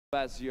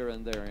bets here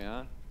and there,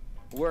 yeah?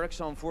 Works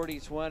on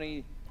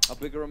 40-20, a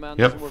bigger amount.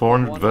 Yep,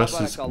 400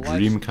 versus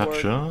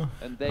Dreamcatcher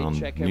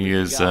on New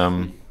Year's.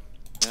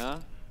 Yeah?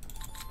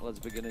 Let's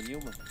begin a new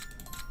one.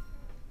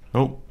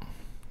 Oh,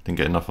 didn't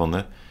get enough on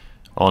there.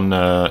 On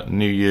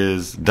New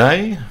Year's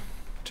Day,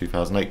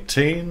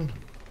 2018.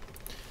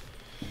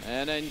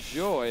 And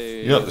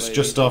enjoy. Yep, it's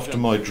just after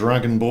my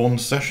Dragonborn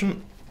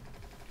session.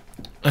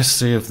 Let's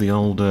see if the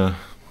old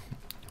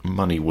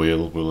money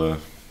wheel will.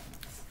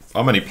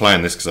 I'm only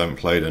playing this because I haven't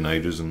played in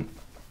ages, and.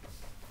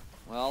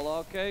 Well,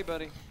 okay,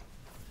 buddy.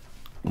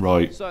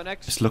 Right, so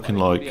next it's looking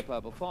like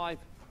a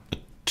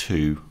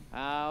 2.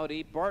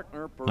 Howdy,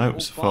 partner. No,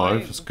 it's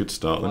 5. That's a good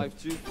start then.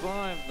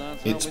 5-2-5.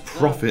 That's it's how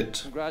profit.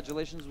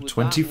 Congratulations with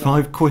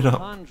 25 quid up.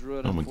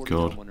 Oh my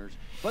god. Winners.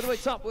 By the way,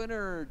 top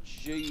winner,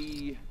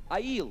 Ail.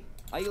 Ail,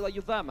 are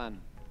you there,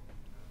 man?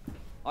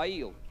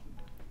 Ail.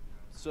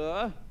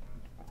 Sir?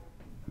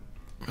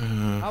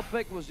 How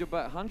big was your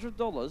bet? $100?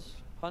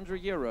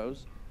 100 euros?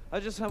 I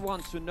just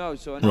want to know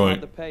so I know how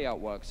the payout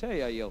works.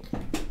 Hey, Ail.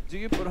 Do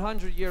you put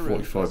 100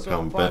 euros?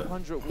 £45 bet.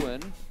 500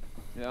 win.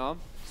 Yeah.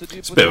 So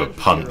it's a bit of a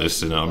punt,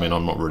 this, isn't it? I mean,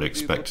 I'm not really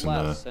expecting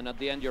and at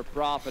the end your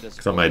profit is.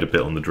 Because I made a bit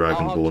on the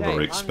Dragonborn, not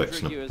really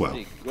expecting a,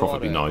 well,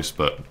 profit be nice,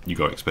 but you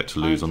got to expect to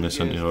lose on this,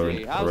 don't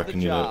you? I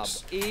reckon, you know,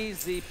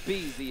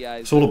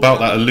 it's all about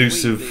that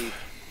elusive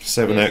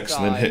 7x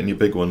and then hitting your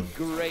big one.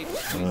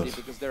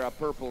 Because there are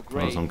purple as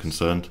far as I'm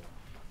concerned.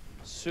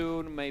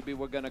 Soon, maybe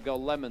we're gonna go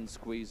lemon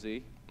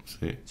squeezy.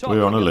 See,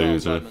 we're on a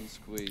loser.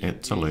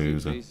 It's a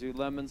loser. Easy,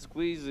 lemon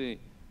squeezy.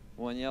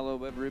 One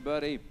yellow,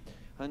 everybody.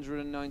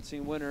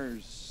 119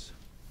 winners.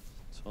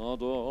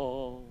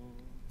 Ta-da!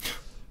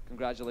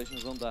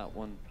 Congratulations on that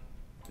one.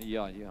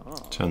 Yeah.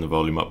 Turn the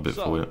volume up a bit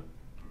for you.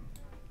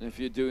 If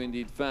you do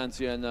indeed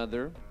fancy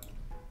another,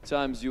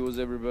 times yours,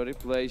 everybody.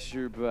 Place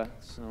your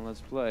bets and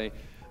let's play.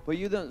 But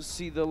you don't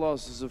see the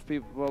losses of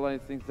people. Well, I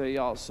think they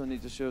also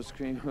need to show a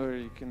screen where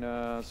you can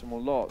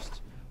someone lost.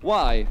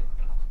 Why?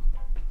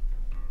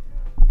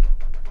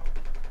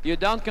 You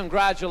don't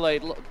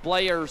congratulate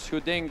players who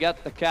didn't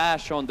get the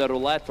cash on the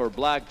roulette or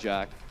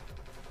blackjack.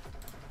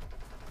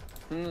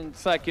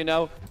 It's like, you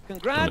know,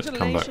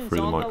 congratulations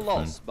on the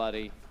loss,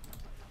 buddy.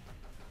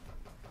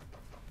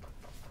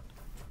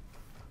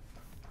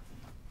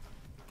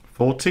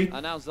 $40?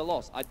 Announce the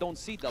loss. I don't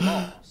see the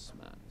loss,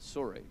 man.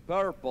 Sorry.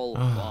 Purple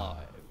 5.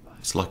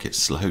 It's like it's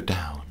slowed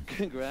down.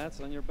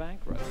 Congrats on your bank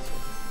rate.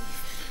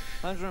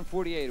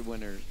 148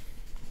 winners.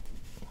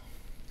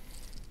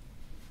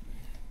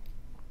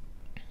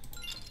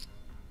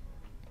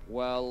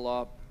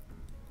 Well,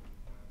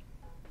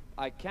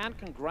 I can't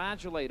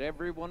congratulate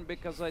everyone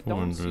because I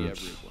don't see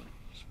everyone.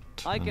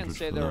 I can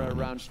say there are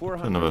around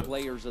 400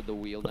 players at the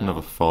wheel now.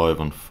 Another 5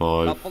 on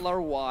 5. Couple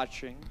are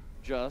watching,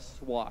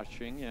 just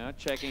watching, yeah,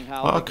 checking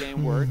how the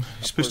game works.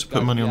 You're supposed to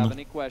put money on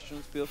the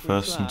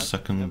first and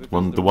second,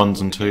 the ones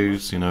and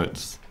twos, you know,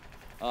 it's...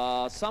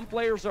 some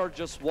players are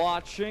just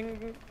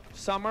watching,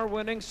 some are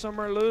winning, some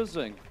are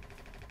losing.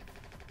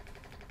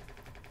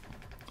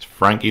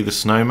 Frankie the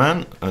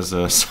Snowman,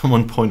 as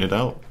someone pointed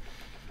out,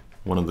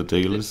 one of the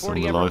dealers on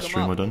the live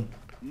stream I done.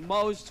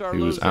 Most are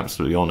he was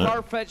absolutely on it.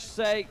 Far-fetched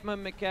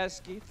segment,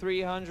 McKesky,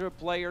 300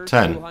 players,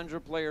 10.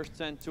 200 players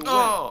tend to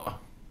win.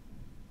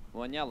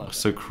 One yellow. It's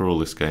so cruel,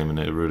 this game, and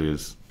it really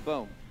is.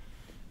 Boom.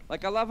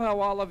 Like, I love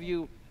how all of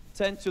you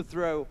tend to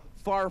throw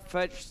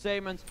far-fetched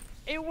statements.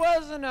 It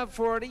wasn't a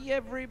 40,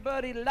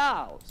 everybody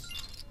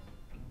lost.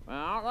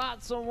 Well,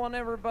 that's the one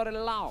everybody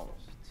lost.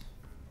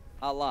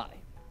 A lie.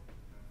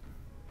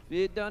 If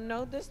you don't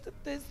know the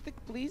statistic,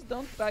 please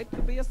don't try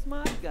to be a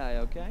smart guy,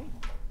 okay?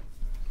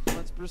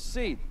 Let's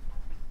proceed.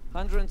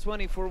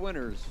 124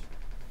 winners.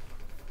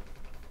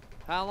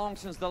 How long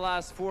since the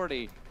last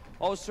 40?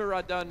 Oh, sir,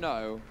 I don't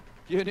know.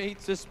 You need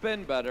to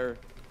spin better.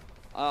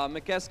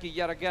 McKesky,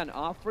 yet again,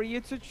 offer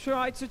you to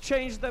try to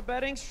change the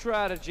betting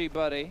strategy,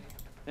 buddy.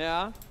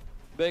 Yeah?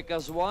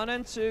 Because 1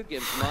 and 2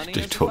 gives money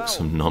as well.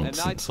 Some nonsense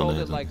and I told on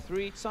it like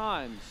 3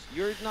 times.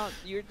 You're the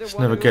it's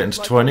one never getting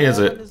to 20, is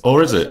it?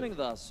 Or is it?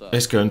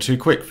 It's going too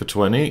quick for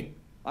 20.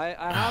 I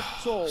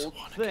have told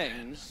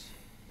things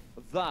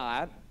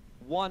that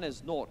 1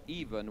 is not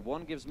even.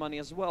 1 gives money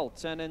as well.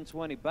 10 and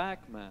 20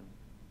 back, man.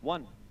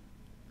 1.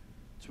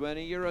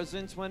 20 euros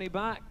in, 20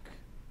 back.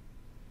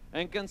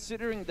 And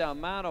considering the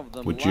amount of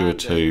them would you a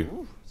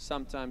 2?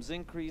 Sometimes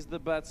increase the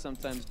bet,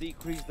 sometimes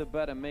decrease the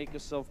bet and make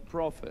yourself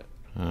profit.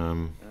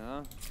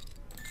 Yeah.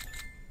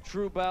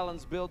 True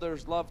balance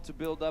builders love to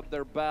build up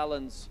their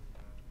balance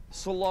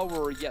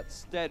slower yet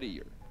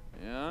steadier.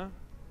 Yeah.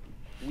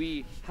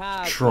 We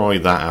have try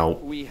that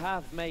out. We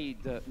have made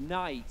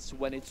nights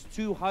when it's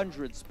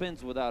 200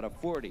 spins without a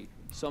 40.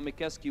 So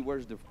McKesky,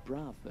 where's the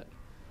profit?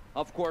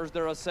 Of course,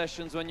 there are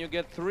sessions when you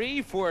get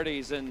 3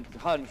 40s and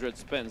 100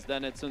 spins.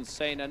 Then it's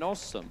insane and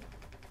awesome.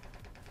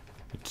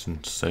 It's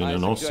insane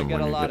and awesome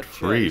when you get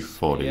 3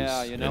 40s.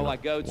 Yeah, you know, I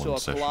go to a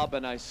club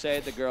and I say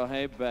to the girl,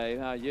 "Hey, babe,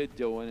 how you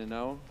doing?" You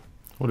know.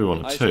 What do you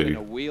want? A 2? I spin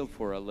a wheel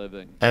for a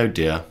living. Oh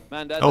dear.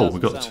 Man, that we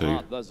got sound 2.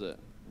 Hot, does it?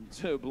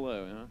 2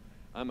 blue. Yeah.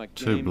 I'm a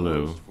 2 game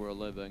blue host for a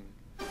living.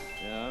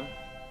 Yeah.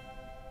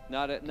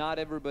 Not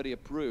everybody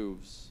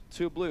approves.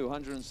 2 blue,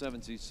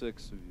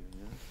 176 of you.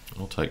 Yeah?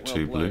 I'll take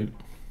 2 blue.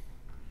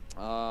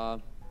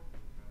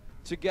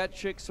 To get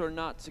chicks or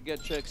not to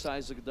get chicks,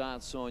 Isaac,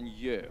 that's on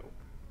you.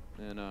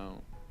 You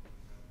know,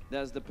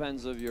 that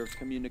depends on your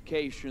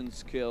communication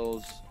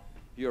skills,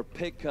 your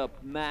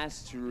pickup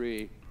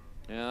mastery.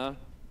 Yeah.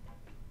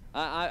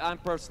 I'm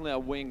personally a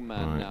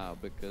wingman now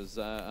because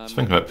I'm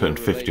thinking about putting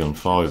 50 on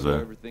 5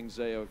 there. Everything's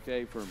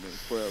okay for me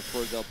for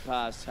the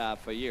past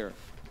half a year.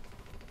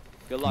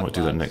 Good luck, I might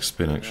do that next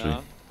spin actually.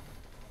 Yeah.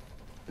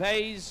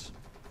 Pays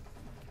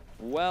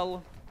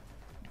well.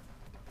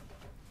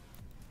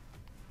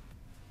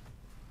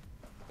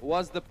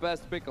 What's the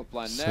best pickup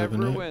line? 7X?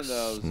 Never win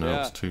those. No,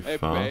 yeah. it's too hey,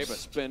 fast. Babe,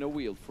 spin a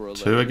wheel for a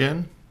 2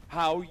 again?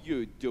 How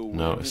you doing?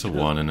 No, it's a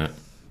 1 in it.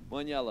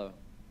 1 yellow.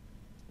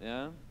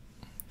 Yeah?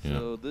 Yeah.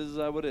 So this is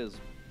how it is.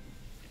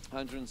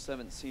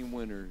 117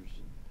 winners.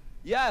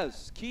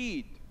 Yes,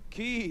 Keith.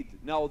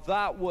 Now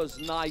that was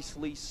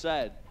nicely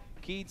said.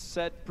 Keith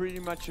said pretty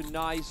much a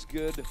nice,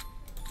 good,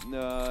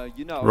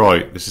 you know.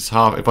 Right, this is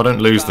half. If I don't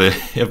lose this,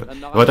 if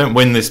I don't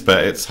win this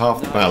bet, it's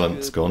half the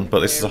balance gone. But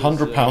this is a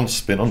 £100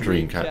 spin on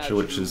Dreamcatcher,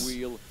 which is,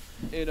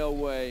 in a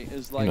way,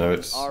 is like an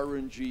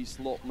RNG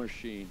slot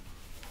machine.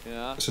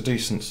 Yeah. It's a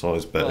decent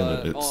sized bet,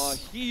 isn't it?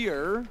 It's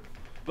here,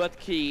 but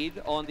Keith,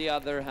 on the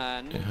other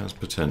hand, it has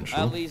potential.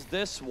 At least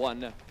this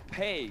one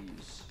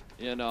pays.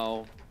 You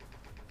know,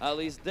 at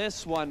least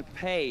this one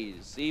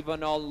pays,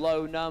 even on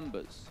low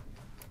numbers.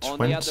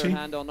 20? On the other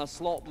hand, on a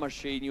slot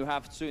machine, you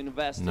have to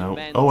invest in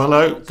mental. Oh,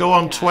 hello. Go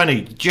on,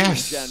 20.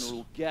 Yes.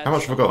 How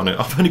much have I got on it?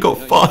 I've only got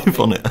 5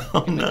 on it.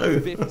 Oh, no.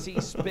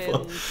 50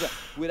 spins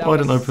Why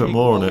didn't I put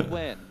more on it?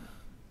 Win.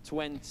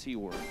 20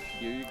 words.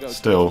 Here you go.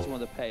 Still.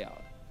 The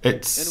payout.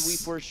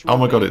 It's... Oh,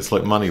 my God, it's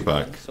like money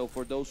back. So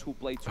for those who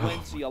play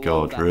 20 oh,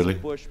 God, really?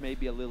 Push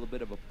maybe a little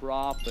bit of a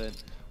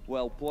profit.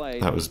 Well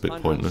played. That was a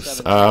bit pointless.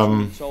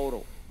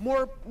 Total.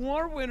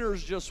 More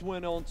winners just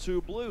went on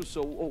 2 blue.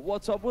 So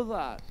what's up with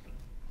that?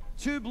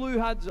 2 blue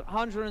had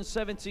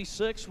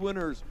 176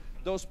 winners.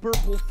 Those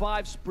purple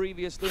 5s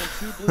previously and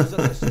 2 blues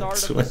at the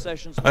start of the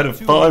sessions. I had a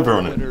 5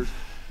 on it.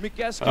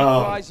 Mikeski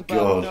cries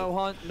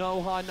about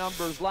no high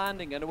numbers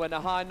landing, and when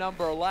a high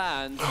number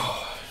lands,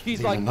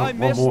 he's like, I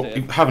missed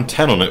it. Having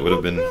 10 on it would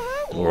have been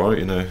alright,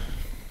 you know,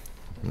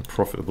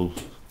 profitable.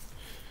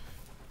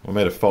 I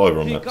made a 5 on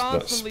that spin. He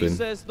constantly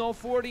says no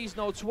 40s,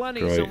 no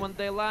 20s, and when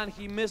they land,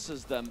 he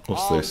misses them.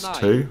 What's all this, night.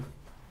 2?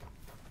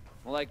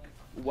 Like,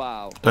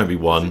 wow. Don't be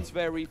 1. It's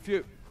very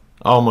few.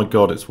 Oh my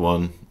God, it's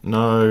 1.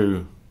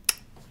 No.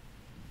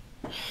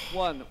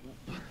 1.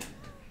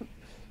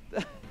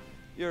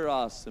 You're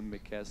awesome,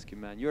 Mikeski,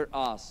 man. You're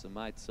awesome,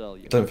 I tell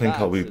you. Don't think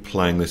I'll be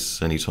playing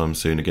this anytime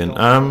soon again.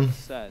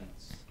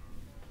 Sense.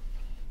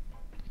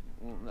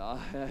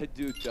 I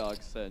do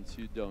talk sense.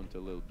 You don't a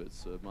little bit,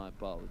 so my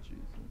apologies.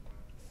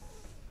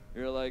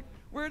 You're like,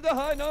 where are the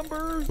high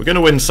numbers? We're gonna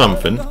win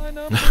something. And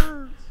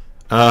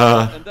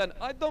then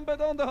I don't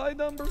bet on the high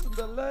numbers in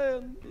the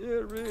land.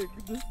 Yeah,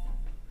 rigged.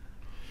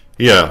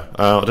 Yeah,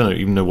 I don't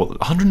even know what.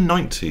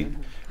 190.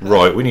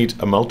 Right, we need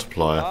a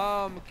multiplier.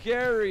 I'm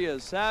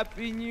curious.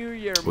 Happy New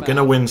Year, We're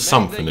gonna win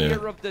something here. May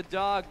the year of the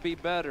dog be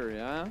better,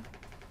 yeah.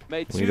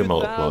 May we need a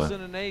multiplier.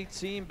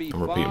 2018 be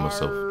I'm repeating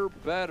myself. far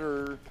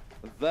better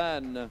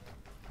than. I'm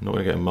not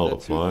gonna get a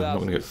multiplier. I'm not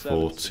gonna get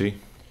 40.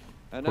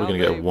 And we're gonna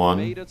get a 1.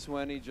 Made a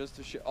 20 just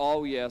to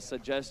oh yes, a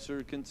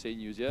gesture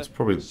continues. Yeah. It's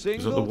probably is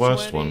that the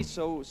worst 20, one?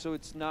 So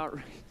it's not.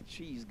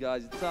 Jeez,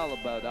 guys, it's all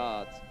about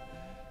odds.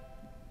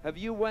 Have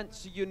you went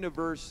to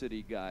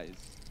university, guys?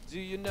 Do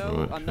you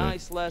know a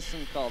nice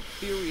lesson called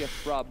Theory of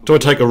Probability? Do I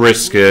take a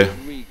risk here?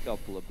 Read a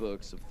couple of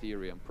books of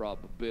Theory and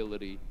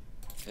Probability.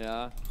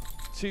 Yeah.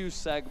 2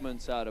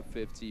 segments out of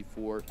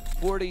 54.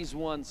 40's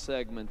 1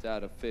 segment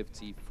out of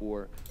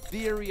 54.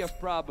 Theory of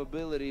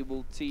Probability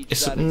will teach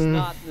that it's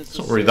not necessarily. It's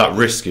not really that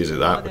risky, is it?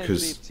 That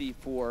because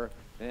 54.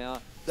 Yeah.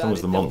 as long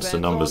as the monster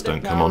numbers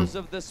don't come on.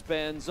 Of the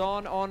spins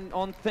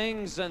on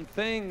things and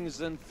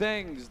things and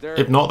things.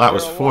 If not, that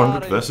was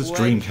 400 versus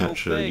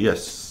Dreamcatcher.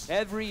 Yes.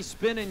 Every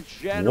spin in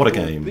general what a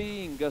game.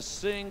 Being a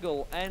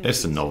single entity.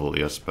 It's a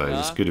novelty, I suppose.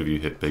 It's good if you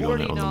hit big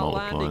on it on the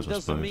multipliers, I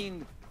suppose.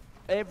 Mean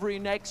every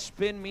next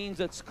spin means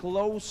it's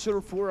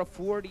closer for a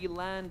 40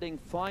 landing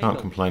final. Can't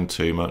complain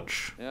too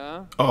much.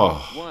 Yeah.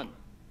 Oh. 1.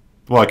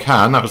 Well, I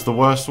can. That was the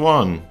worst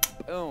one.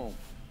 Oh.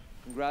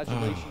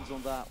 Congratulations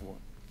on that one.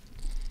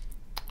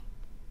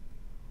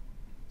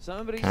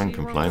 Somebody can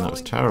complain. That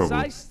was terrible.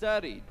 I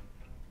studied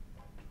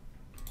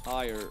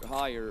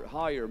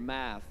higher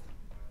math,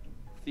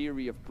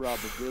 theory of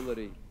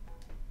probability.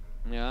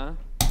 Yeah.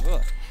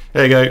 Ugh.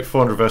 There you go.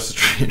 400 versus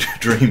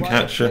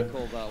Dreamcatcher.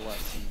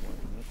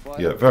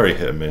 Yeah, very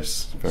hit and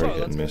miss. Very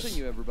hit and miss.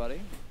 Continue,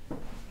 everybody.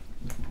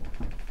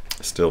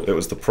 Still, it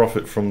was the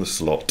profit from the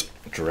slot,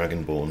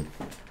 Dragonborn.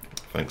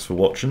 Thanks for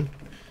watching.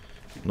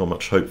 Not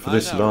much hope for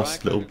this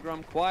last little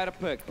quite a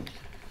pick.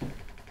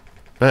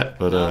 bet,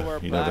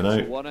 but you never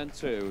know. 1 and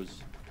 2s.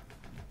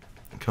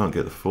 Can't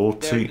get the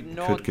 40.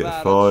 Could get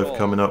a 5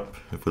 coming up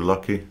if we're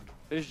lucky.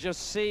 It's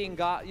just seeing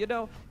God. You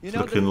know.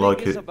 Looking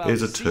like it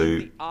is a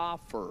 2.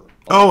 Offer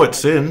Oh,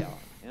 it's in.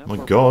 My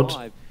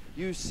God.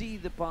 You see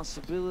the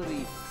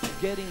possibility of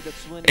getting the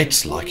 20.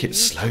 It's like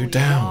it's slowed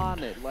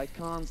down. Like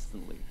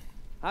constantly.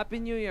 Happy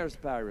New Year's,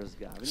 Paris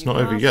guy. It's not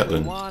over yet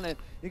then.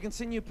 You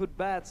continue to put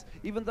bets,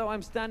 even though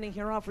I'm standing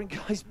here offering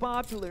guys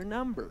popular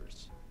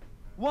numbers.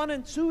 1s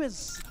and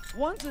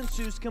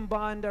 2s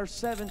combined are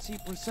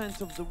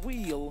 70% of the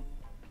wheel,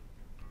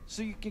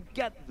 so you can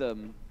get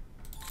them.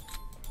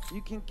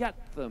 You can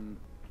get them.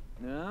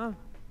 Yeah.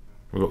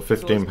 We've got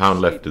 £15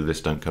 left if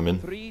this don't come in.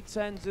 3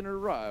 10s in a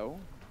row.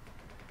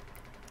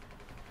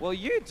 Well,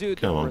 you do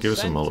the Come on, give us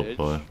a percentage.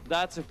 multiplier.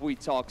 That's if we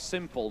talk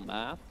simple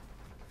math.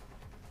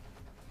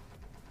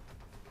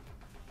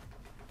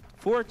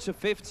 4 to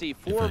 50,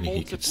 4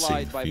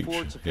 multiplied by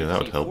 4 to 50. Yeah, that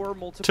would help. 4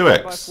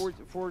 multiplied 2x. by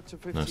 4 to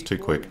 50. No, it's too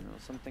quick. You know,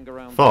 something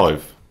around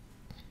 5.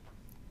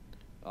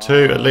 2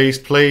 at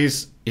least,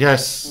 please.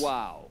 Yes.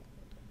 Wow.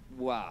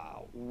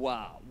 Wow.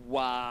 Wow.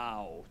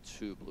 Wow.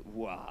 2 blue.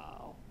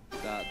 Wow.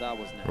 That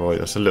was nice. Right,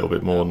 that's a little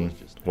bit more than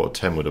what a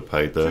 10 would have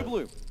paid there. 2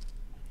 blue.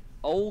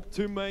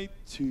 Ultimate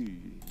tease.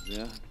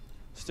 Yeah.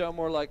 Still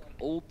more like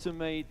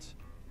ultimate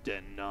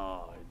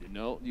denied. You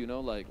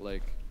know, like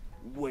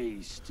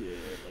wasted,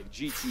 like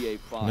GTA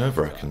 5.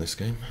 Nerve-wracking this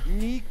game.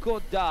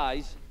 Nico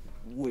dies,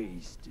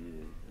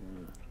 wasted.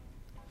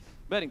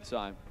 Betting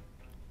time.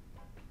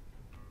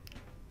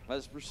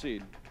 Let's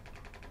proceed.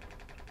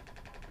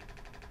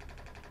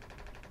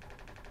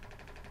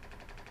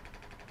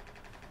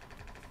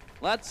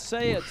 Let's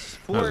say it's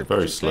 4 a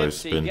very to slow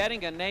 50. spin.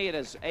 Getting an 8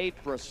 is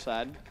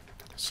 8%.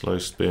 Slow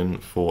spin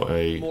for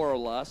a more or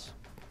less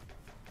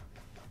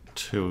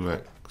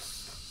 2x.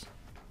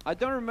 I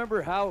don't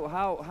remember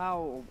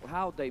how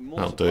they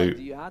multiply.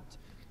 Do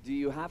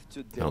you have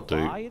to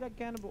divide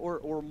again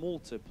or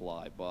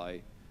multiply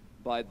by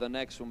the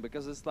next one,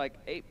 because it's like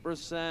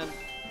 8%.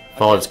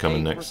 5's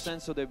coming next.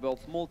 So they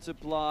both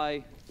multiply.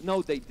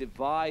 No, they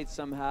divide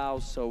somehow.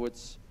 So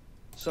it's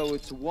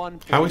 1.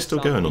 How are we still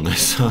going on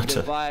this?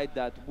 Divide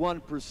that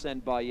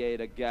 1% by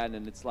 8 again,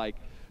 and it's like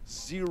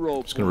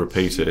 0. Just going to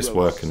repeat it. It's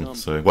working.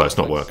 So well, it's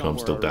not working. I'm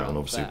still down,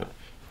 obviously. But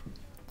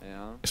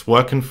yeah. It's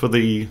working for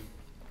the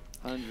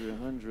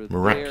 100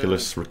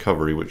 miraculous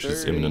recovery, which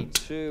is imminent.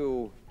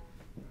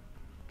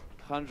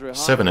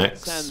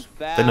 7x,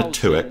 then a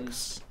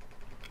 2x,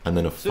 and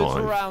then a 5. So it's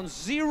around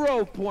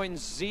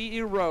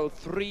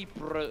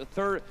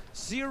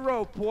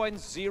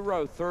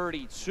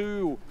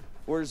 0.032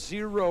 or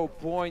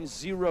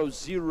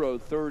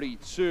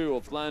 0.0032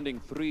 of landing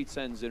 3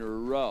 10s in a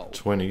row.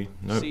 20,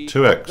 no, See,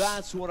 2x.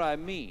 That's what I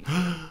mean.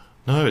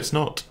 No, it's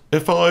not. A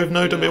 5,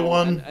 no, don't be a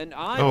 1. And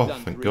I've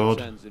done thank 3 God.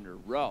 10s in a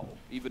row,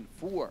 even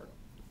 4.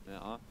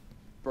 Yeah,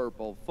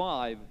 purple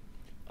 5.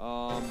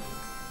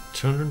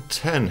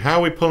 210. How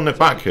are we pulling it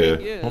back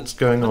here? What's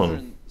going on?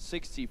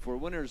 160 for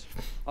winners.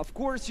 Of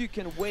course, you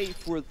can wait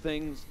for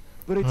things,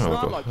 but it's I've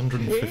not got like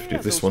 150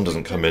 if this one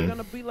doesn't come in. It's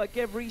gonna be like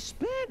every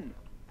spin.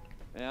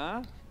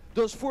 Yeah,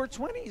 those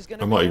 420s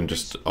gonna. I might even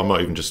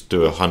just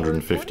do a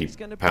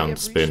 £150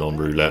 spin on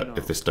roulette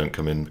if this don't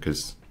come in,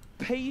 because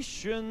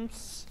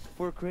patience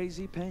for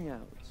crazy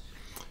payouts.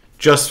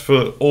 Just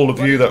for all of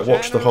you that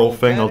watch the whole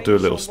thing, I'll do a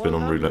little spin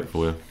on roulette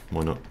for you.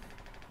 Why not?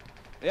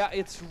 Yeah,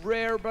 it's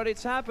rare, but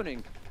it's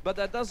happening. But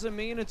that doesn't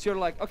mean you're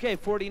like, okay,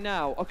 40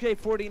 now, okay,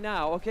 40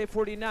 now, okay,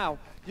 40 now.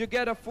 You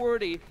get a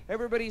 40,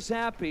 everybody's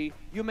happy.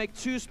 You make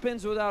 2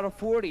 spins without a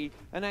 40,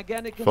 and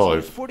again it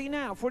continues. 40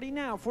 now, 40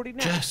 now, 40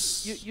 now.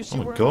 Yes! You see oh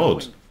my where God. I'm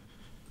going?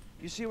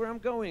 You see where I'm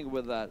going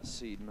with that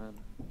seed, man.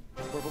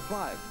 Purple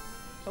 5.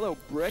 Hello,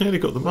 Brick. Nearly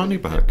got the money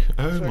back.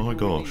 Oh my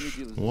gosh.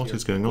 What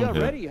is going on here? We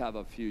already have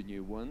a few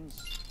new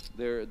ones.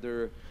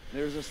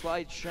 There's a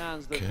slight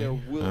chance that there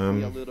will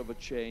be a little bit of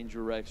change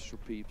or extra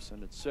peeps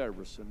and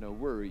etc. So no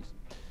worries.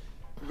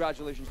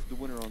 Congratulations to the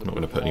winner on the. Not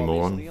going to put any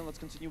more on. And let's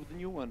continue with the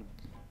new one.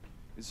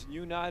 It's a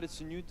new night.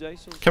 It's a new day.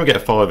 So can we get a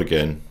 5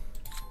 again?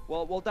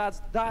 Well,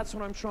 that's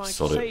what I'm trying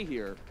to say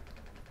here.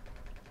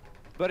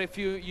 But if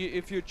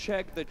you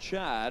check the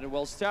chat,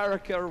 well,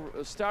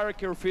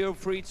 Staraker, feel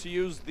free to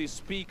use the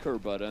speaker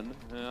button.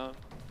 Yeah,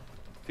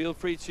 feel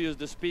free to use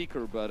the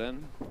speaker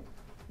button.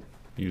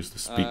 Use the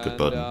speaker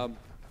button.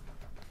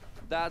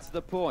 That's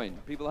the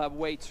point. People have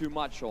way too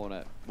much on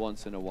it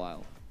once in a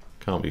while.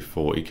 Can't be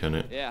 40, can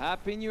it? Yeah,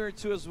 Happy New Year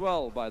too as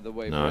well, by the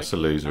way. No, it's a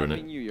loser, isn't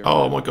it? Year,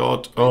 oh my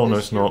God! Oh no,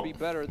 it's not. Be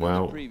better than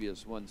wow. The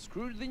previous one.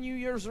 Screw the New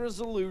Year's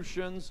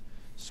resolutions.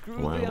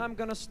 Screw the I'm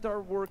gonna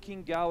start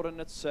working out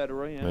and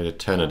etc. Yeah. Made a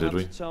tenner, did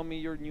we? Tell me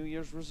your New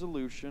Year's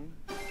resolution.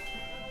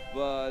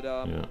 But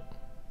yeah.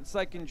 It's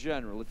like in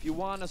general, if you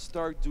want to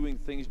start doing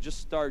things, just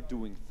start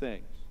doing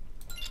things.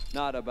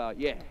 Not about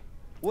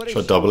What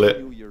should I double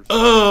it?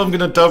 Oh, I'm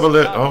gonna double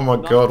it. Oh my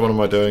God, what am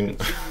I doing?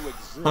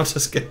 I'll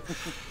just get.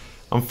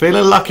 I'm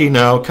feeling lucky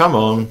now. Come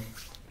on.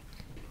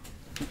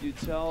 You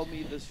tell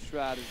me the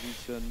strategy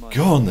to unmoney.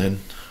 Go on then.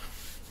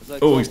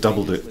 Oh, he's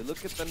doubled it.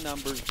 Look at the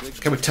numbers.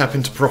 Can we tap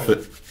into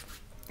profit?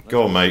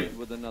 Go on, mate.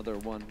 With another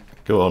one.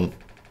 Go on.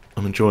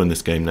 I'm enjoying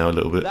this game now a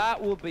little bit.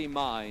 That will be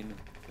mine.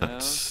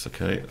 That's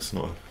okay. It's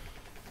not.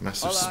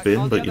 Massive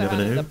spin, but you never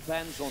know.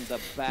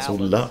 It's all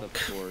luck.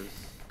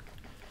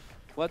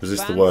 Was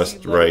this the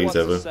worst raise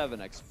ever?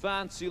 5.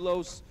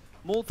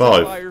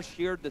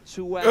 Here, the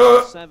 2x,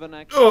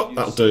 7x,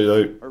 that'll do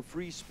though. or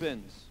free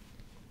spins.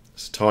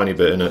 It's a tiny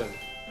bit in it.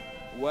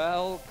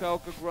 Well,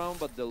 Coca-Grown,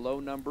 but the low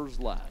numbers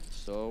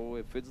last. So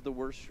if it's the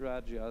worst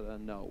strategy, I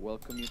don't know.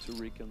 Welcome you to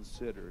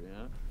reconsider.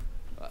 Yeah.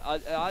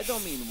 I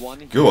don't mean one.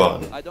 Here. Go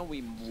on. I don't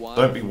mean one.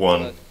 Don't be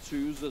one. But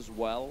 2s as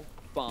well.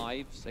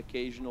 5s,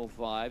 occasional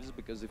 5s,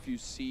 because if you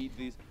see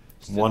these.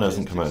 1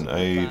 hasn't come out in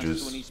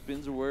ages. 20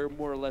 spins, we're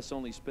more or less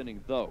only spinning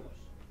those.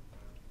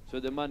 So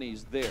the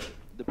money's there.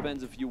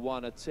 Depends if you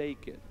want to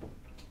take it.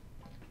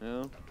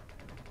 Yeah.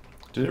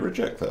 Did it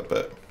reject that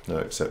bet? No,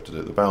 it accepted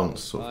it. The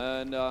bounce.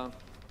 And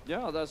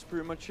yeah, that's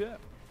pretty much it.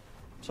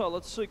 So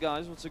let's see,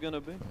 guys. What's it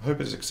gonna be? I hope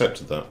it's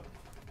accepted that.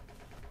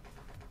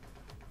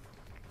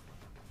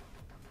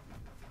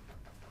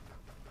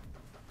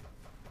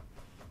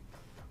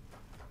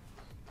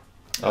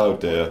 Oh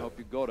dear. I hope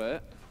you got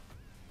it.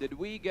 Did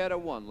we get a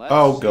 1? Let's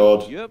oh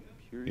god. See. Yep.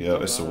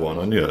 Yeah, it's a 1.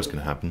 I knew that was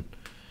gonna happen.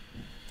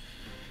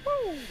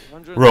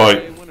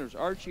 Right. Winners.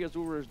 Archie,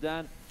 Azura,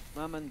 Dan,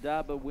 Maman,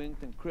 Daba,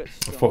 Winked, and Chris.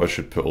 I thought I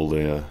should put all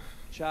the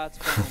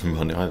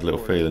money. I had a little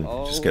feeling.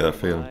 Just get that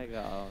feeling.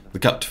 The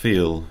gut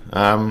feel.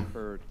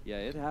 Yeah,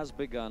 it has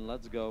begun.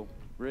 Let's go.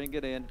 Bring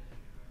it in.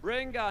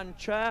 Bring on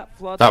chat.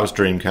 Flood. That was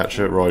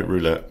Dreamcatcher, right?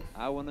 Roulette.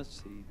 I want to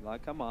see.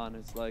 Like, come on.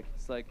 It's like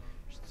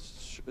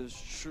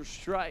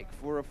strike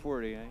for a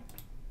 40, eh?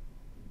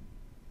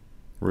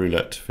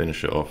 Roulette to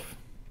finish it off.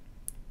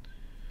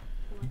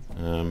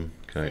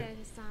 Okay.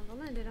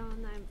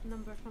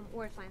 Number from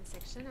Orphan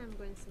section. I'm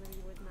going to leave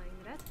you with 9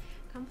 red.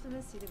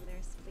 Compliments to the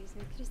winners, please.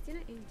 And Christina,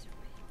 enjoy.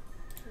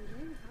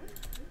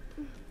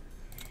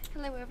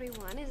 Hello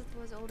everyone, as it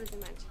was already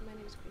mentioned, my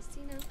name is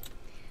Christina.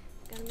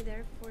 Gonna be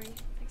there for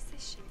next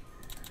session.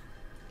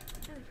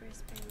 And the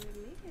first payment with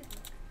me.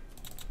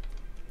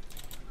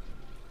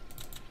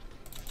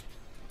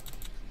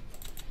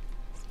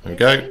 There we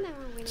go.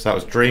 So that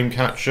was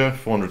Dreamcatcher,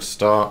 400 to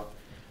start.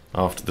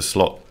 After the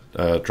slot,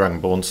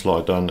 Dragonborn slot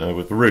I've done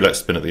with the roulette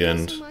spin at the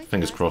end.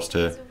 Fingers crossed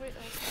here.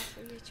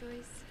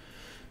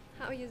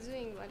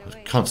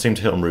 Can't seem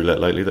to hit on roulette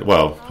lately.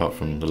 Well, apart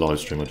from the live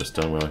stream I just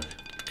done where I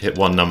hit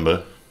one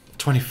number.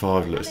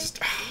 25, look, it's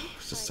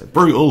just so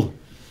brutal.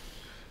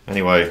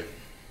 Anyway.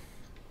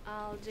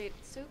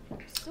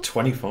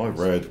 25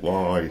 red,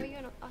 why?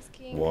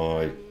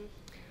 Why?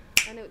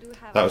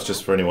 That was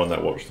just for anyone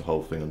that watched the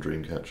whole thing on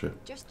Dreamcatcher.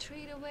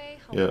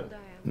 Yeah,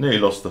 nearly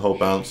lost the whole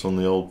bounce on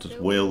the old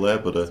wheel there,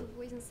 but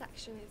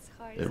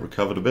it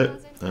recovered a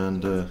bit,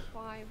 and the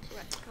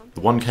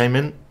 1 came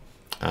in,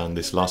 and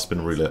this last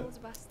spin roulette,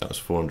 that was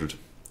 400.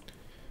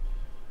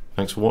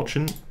 Thanks for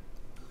watching.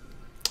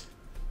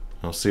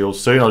 I'll see you all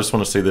soon. I just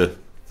want to see the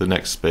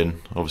next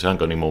spin. Obviously I haven't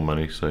got any more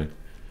money, so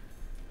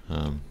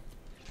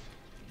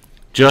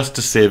just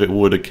to see if it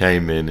would have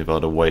came in if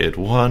I'd have waited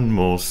one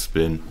more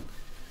spin.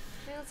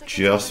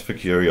 Just for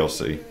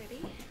curiosity.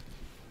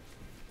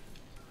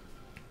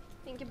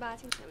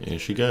 Here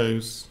she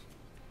goes.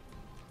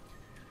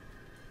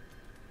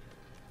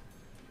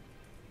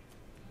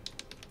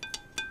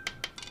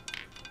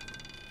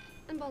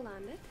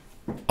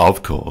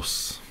 Of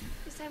course.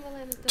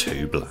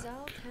 2 black.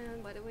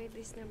 And by the way,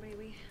 this number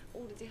we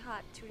already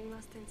had during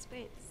last 10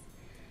 spins.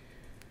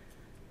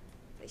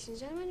 Ladies and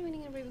gentlemen,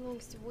 winning number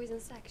belongs to Poison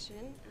section,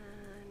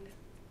 and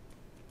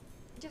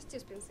just 2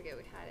 spins ago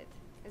we had it.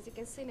 As you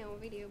can see in our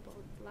video,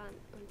 both land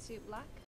on 2 black.